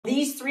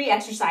3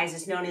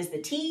 exercises, known as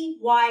the T,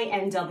 Y,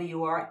 and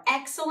W, are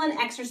excellent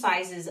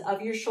exercises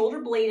of your shoulder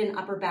blade and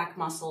upper back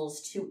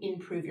muscles to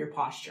improve your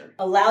posture.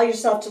 Allow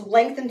yourself to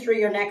lengthen through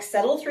your neck,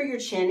 settle through your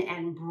chin,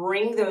 and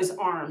bring those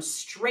arms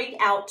straight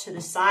out to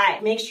the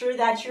side. Make sure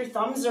that your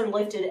thumbs are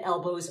lifted,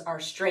 elbows are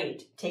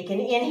straight. Take an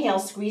inhale,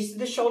 squeeze through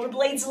the shoulder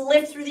blades,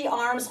 lift through the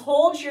arms,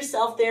 hold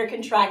yourself there,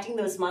 contracting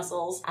those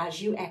muscles.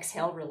 As you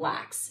exhale,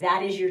 relax.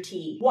 That is your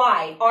T.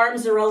 Y,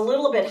 arms are a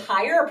little bit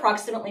higher,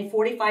 approximately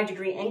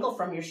 45-degree angle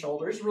from your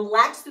shoulders.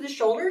 Relax through the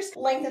shoulders,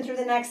 lengthen through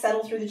the neck,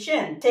 settle through the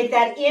chin. Take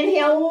that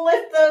inhale,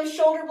 lift those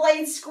shoulder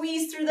blades,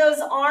 squeeze through those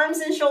arms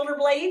and shoulder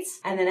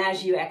blades, and then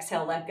as you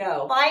exhale, let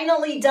go.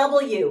 Finally,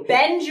 W,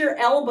 bend your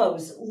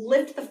elbows,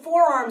 lift the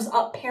forearms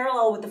up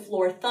parallel with the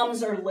floor,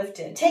 thumbs are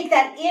lifted. Take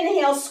that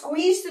inhale,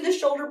 squeeze through the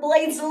shoulder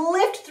blades,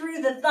 lift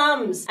through the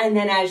thumbs, and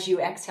then as you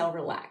exhale,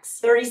 relax.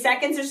 30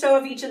 seconds or so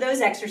of each of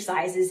those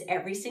exercises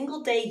every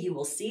single day, you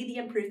will see the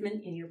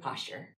improvement in your posture.